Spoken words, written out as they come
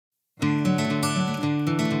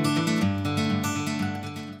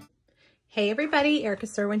Hey everybody, Erica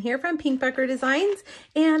Serwin here from Pinkbucker Designs,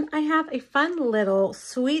 and I have a fun little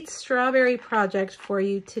sweet strawberry project for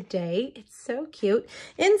you today. It's so cute.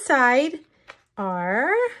 Inside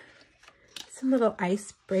are some little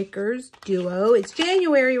icebreakers duo. It's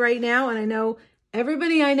January right now, and I know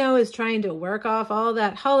everybody I know is trying to work off all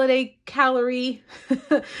that holiday calorie,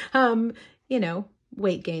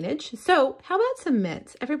 weight gainage. So how about some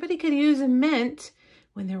mints? Everybody could use a mint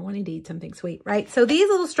when they're wanting to eat something sweet, right? So these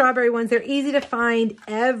little strawberry ones, they're easy to find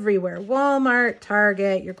everywhere. Walmart,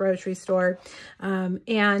 Target, your grocery store.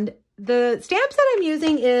 And the stamp set I'm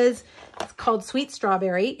using it's called Sweet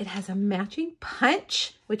Strawberry. It has a matching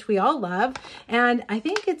punch, which we all love. And I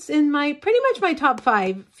think it's in pretty much my top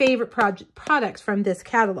 5 favorite products from this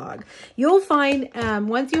catalog. You'll find,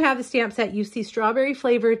 once you have the stamp set, you see strawberry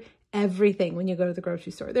flavored everything when you go to the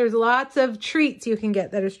grocery store. There's lots of treats you can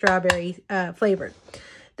get that are strawberry flavored.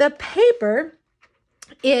 The paper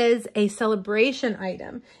is a celebration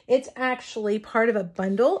item. It's actually part of a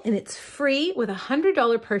bundle and it's free with a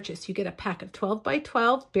 $100 purchase. You get a pack of 12 by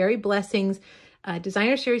 12 Berry Blessings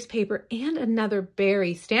designer series paper and another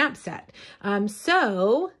berry stamp set.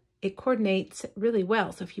 So it coordinates really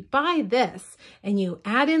well. So if you buy this and you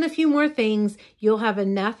add in a few more things, you'll have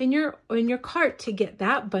enough in your cart to get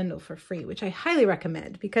that bundle for free, which I highly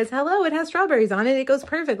recommend because hello, it has strawberries on it. It goes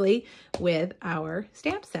perfectly with our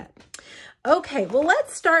stamp set. Okay, well,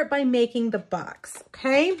 let's start by making the box,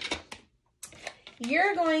 okay?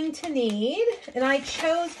 You're going to need, and I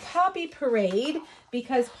chose Poppy Parade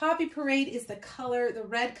because Poppy Parade is the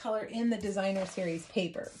red color in the designer series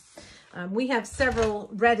paper. We have several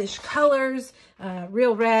reddish colors,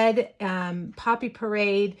 Real Red, Poppy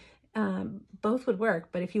Parade, both would work,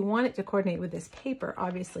 but if you want it to coordinate with this paper,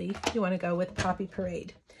 obviously you want to go with Poppy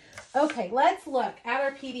Parade. Okay, let's look at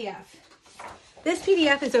our PDF. This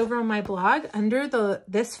PDF is over on my blog. Under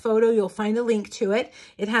this photo, you'll find a link to it.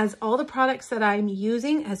 It has all the products that I'm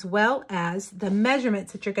using as well as the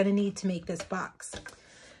measurements that you're going to need to make this box.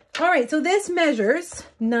 All right, so this measures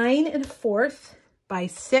 9 1/4 by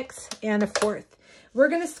 6 1/4. We're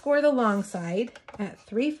going to score the long side at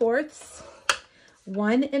 3/4,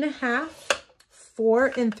 1 1/2, 4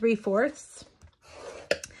 3/4,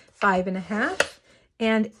 5 1/2,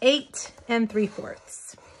 and 8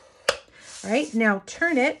 3/4. All right, now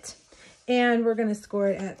turn it, and we're going to score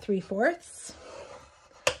it at 3/4,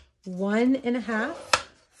 1 1/2,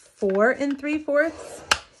 4 3/4,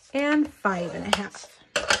 and 5 1/2.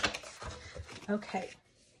 Okay.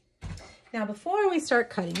 Now, before we start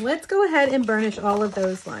cutting, let's go ahead and burnish all of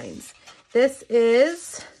those lines. This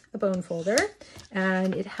is a bone folder,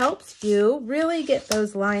 and it helps you really get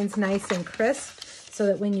those lines nice and crisp so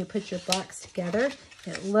that when you put your box together,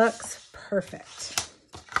 it looks perfect.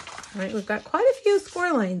 All right, we've got quite a few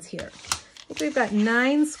score lines here. I think we've got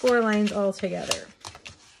 9 score lines all together.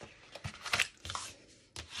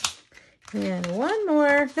 And one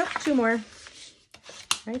more, nope, 2 more.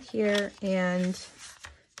 Right here and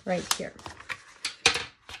right here.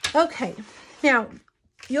 Okay, now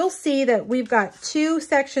you'll see that we've got 2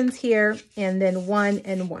 sections here and then 1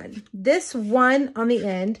 and 1. This one on the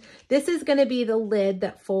end, this is going to be the lid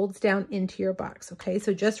that folds down into your box, okay?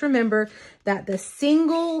 So just remember that the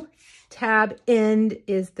single tab end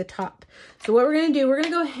is the top. So what we're going to do, we're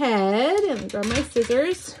going to go ahead and grab my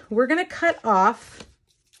scissors. We're going to cut off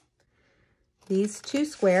these 2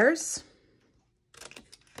 squares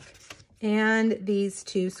and these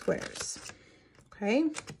 2 squares,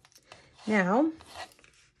 okay? Now,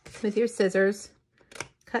 with your scissors,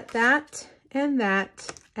 cut that and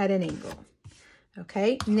that at an angle,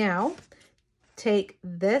 okay? Now, take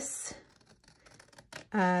this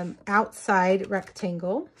outside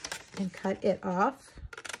rectangle and cut it off,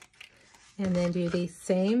 and then do the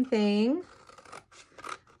same thing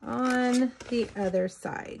on the other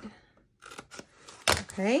side,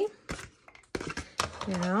 okay?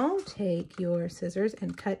 Now take your scissors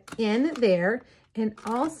and cut in there and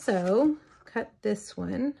also cut this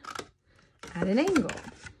one at an angle.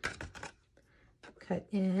 Cut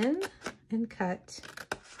in and cut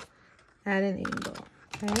at an angle.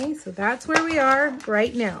 Okay, so that's where we are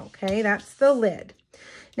right now. Okay, that's the lid.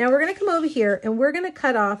 Now we're going to come over here and we're going to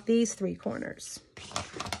cut off these 3 corners.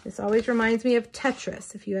 This always reminds me of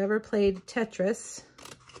Tetris. If you ever played Tetris,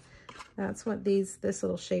 that's what this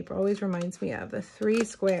little shape always reminds me of, the 3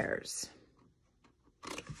 squares.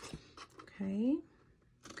 Okay,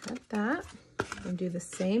 cut that. And do the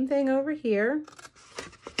same thing over here.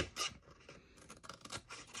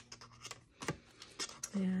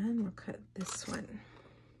 And we'll cut this one.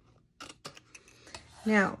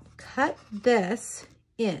 Now, cut this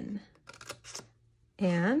in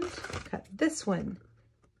and cut this one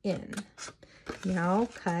in. Now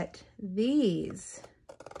cut these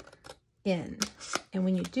in. And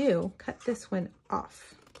when you do, cut this one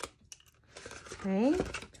off. Okay,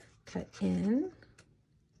 cut in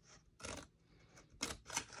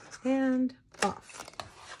and off.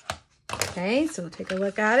 Okay, so take a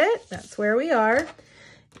look at it. That's where we are.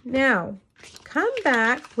 Now, come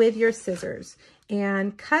back with your scissors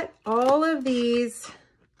and cut all of these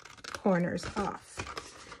corners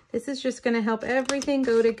off. This is just going to help everything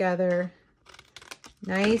go together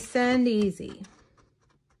nice and easy.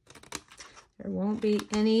 There won't be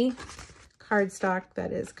any cardstock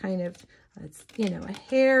that is kind of, you know, a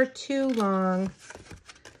hair too long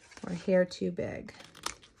or a hair too big.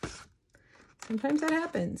 Sometimes that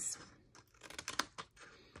happens.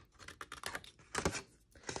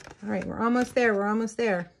 All right, we're almost there. We're almost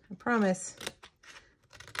there. I promise.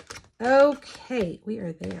 Okay, we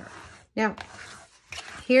are there. Now,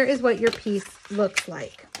 here is what your piece looks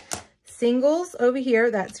like. Singles over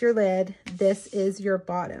here, that's your lid. This is your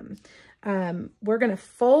bottom. We're going to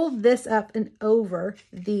fold this up and over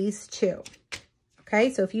these two.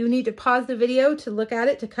 Okay, so if you need to pause the video to look at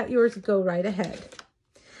it, to cut yours, go right ahead.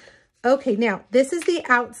 Okay, now this is the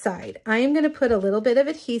outside. I am going to put a little bit of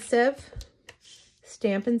adhesive,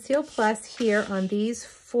 Stampin' Seal Plus here on these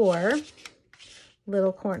 4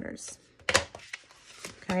 little corners.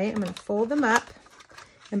 Okay, I'm going to fold them up.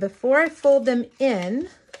 And before I fold them in,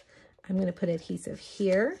 I'm going to put adhesive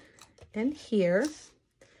here and here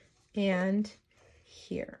and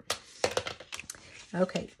here.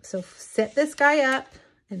 Okay, so set this guy up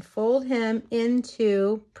and fold him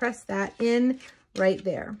into, press that in right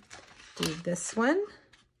there. Do this one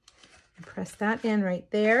and press that in right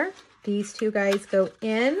there. These two guys go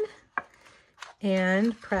in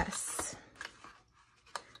and press.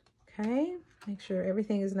 Okay, make sure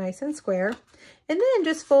everything is nice and square. And then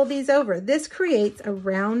just fold these over. This creates a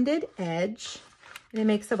rounded edge and it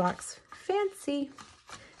makes the box fancy.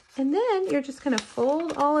 And then you're just going to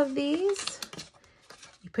fold all of these.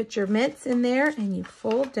 You put your mints in there and you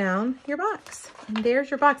fold down your box. And there's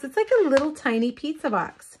your box. It's like a little tiny pizza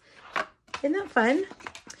box. Isn't that fun?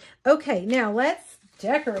 Okay, now let's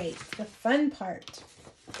decorate the fun part.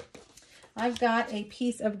 I've got a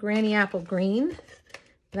piece of Granny Apple Green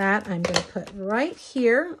that I'm going to put right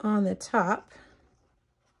here on the top.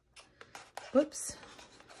 Whoops.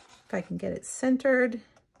 If I can get it centered.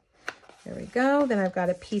 There we go. Then I've got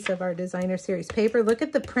a piece of our Designer Series paper. Look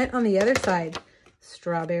at the print on the other side.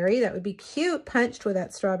 Strawberry. That would be cute, punched with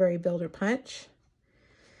that Strawberry Builder Punch.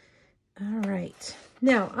 All right.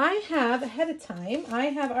 Now, I have, ahead of time, I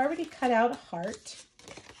have already cut out a heart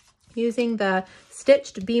using the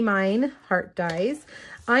Stitched Be Mine heart dies.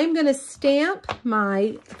 I'm going to stamp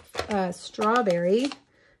my strawberry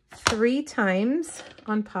 3 times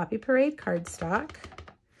on Poppy Parade cardstock.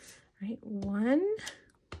 All right, 1,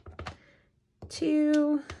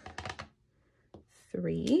 2,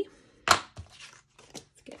 3.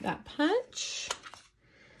 Let's get that punch.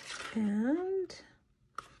 And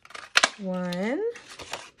 1,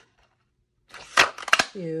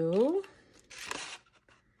 2,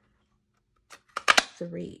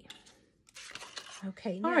 3.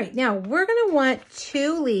 Okay, all right, now we're going to want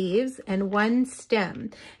 2 leaves and 1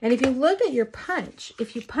 stem. And if you look at your punch,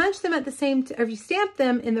 if you punch them at the same, or if you stamp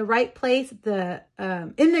them in the right place, in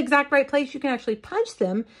the exact right place, you can actually punch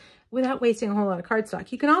them without wasting a whole lot of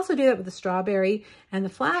cardstock. You can also do that with the strawberry and the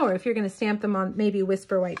flower if you're going to stamp them on maybe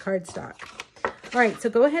Whisper White cardstock. All right,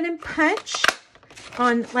 so go ahead and punch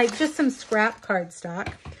on like just some scrap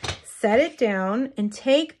cardstock. Set it down and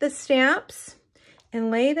take the stamps and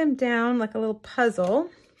lay them down like a little puzzle.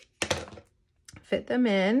 Fit them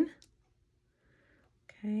in.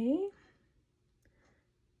 Okay.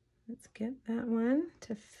 Let's get that one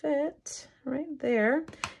to fit right there.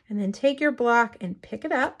 And then take your block and pick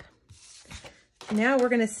it up. Now we're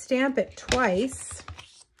going to stamp it twice.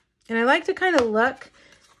 And I like to kind of look,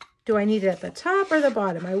 do I need it at the top or the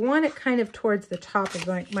bottom? I want it kind of towards the top of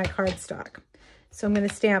my cardstock. So I'm going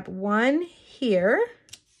to stamp 1 here.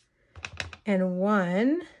 And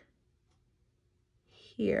 1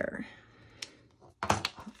 here. I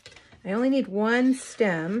only need 1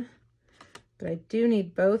 stem, but I do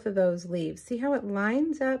need both of those leaves. See how it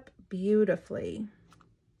lines up beautifully.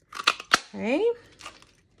 Okay.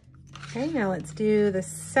 Okay, now let's do the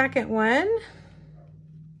second one.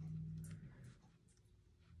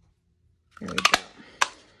 There we go.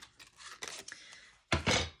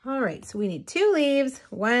 All right, so we need 2 leaves,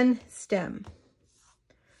 1 stem.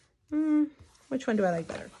 Which one do I like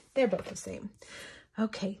better? They're both the same.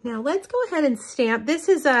 Okay, now let's go ahead and stamp. This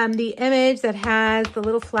is the image that has the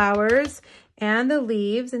little flowers and the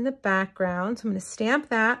leaves in the background. So I'm going to stamp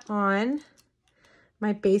that on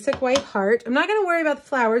my basic white heart. I'm not going to worry about the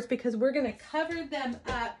flowers because we're going to cover them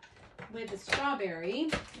up with the strawberry.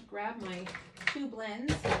 Grab my 2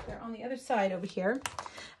 blends. They're on the other side over here.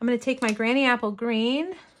 I'm going to take my Granny Apple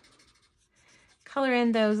Green, color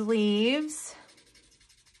in those leaves.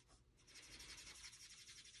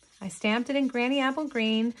 I stamped it in Granny Apple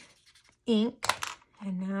Green ink,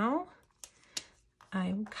 and now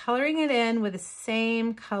I'm coloring it in with the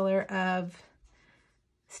same color of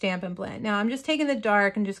Stampin' Blend. Now I'm just taking the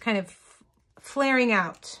dark and just kind of flaring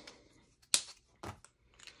out.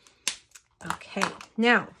 Okay,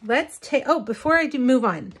 now let's take, oh, before I do move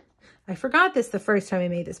on, I forgot this the first time I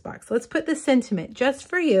made this box. Let's put the sentiment just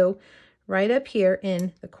for you right up here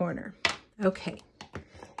in the corner. Okay,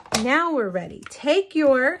 now we're ready. Take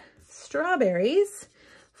your strawberries,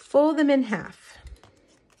 fold them in half.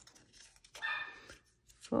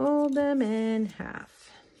 Fold them in half,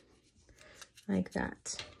 like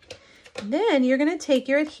that. Then you're going to take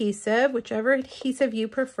your adhesive, whichever adhesive you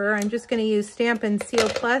prefer. I'm just going to use Stampin' Seal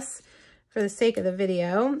Plus for the sake of the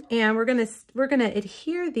video, and we're going to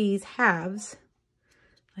adhere these halves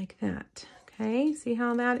like that. Okay, see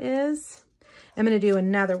how that is? I'm going to do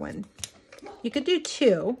another one. You could do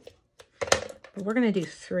 2, but we're going to do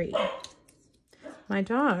 3. My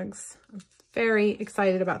dogs are very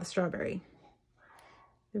excited about the strawberry.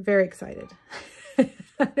 They're very excited.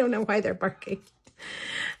 I don't know why they're barking.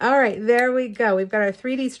 All right, there we go. We've got our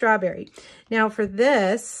 3D strawberry. Now for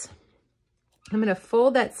this, I'm going to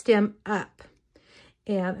fold that stem up,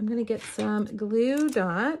 and I'm going to get some glue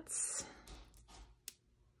dots.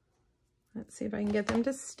 Let's see if I can get them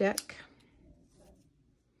to stick.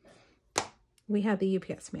 We had the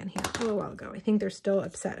UPS man here a little while ago. I think they're still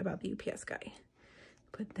upset about the UPS guy.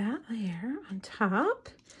 Put that layer on top,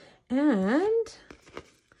 and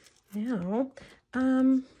now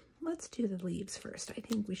let's do the leaves first. I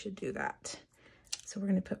think we should do that. So we're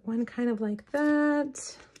going to put one kind of like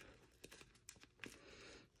that.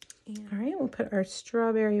 All right, we'll put our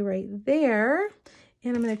strawberry right there.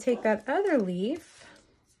 And I'm going to take that other leaf,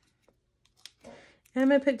 and I'm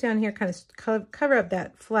going to put it down here, kind of cover up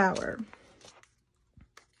that flower.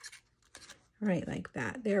 Right, like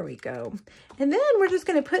that. There we go. And then we're just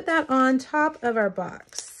going to put that on top of our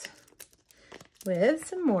box with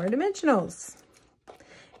some more dimensionals.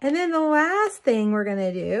 And then the last thing we're going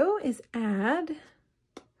to do is add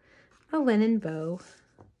a linen bow,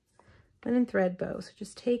 linen thread bow. So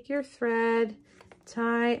just take your thread,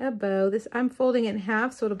 tie a bow. This, I'm folding it in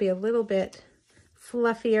half, so it'll be a little bit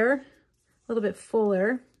fluffier, a little bit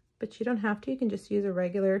fuller, but you don't have to. You can just use a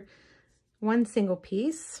regular one single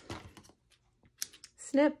piece.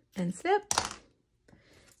 Snip and snip,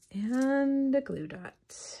 and a glue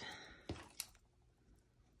dot.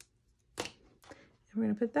 And we're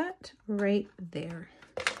going to put that right there.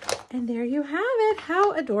 And there you have it.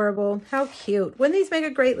 How adorable. How cute. Wouldn't these make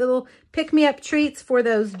a great little pick-me-up treats for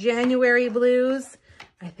those January blues?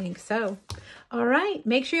 I think so. All right.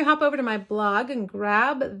 Make sure you hop over to my blog and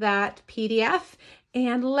grab that PDF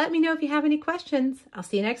and let me know if you have any questions. I'll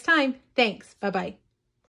see you next time. Thanks. Bye-bye.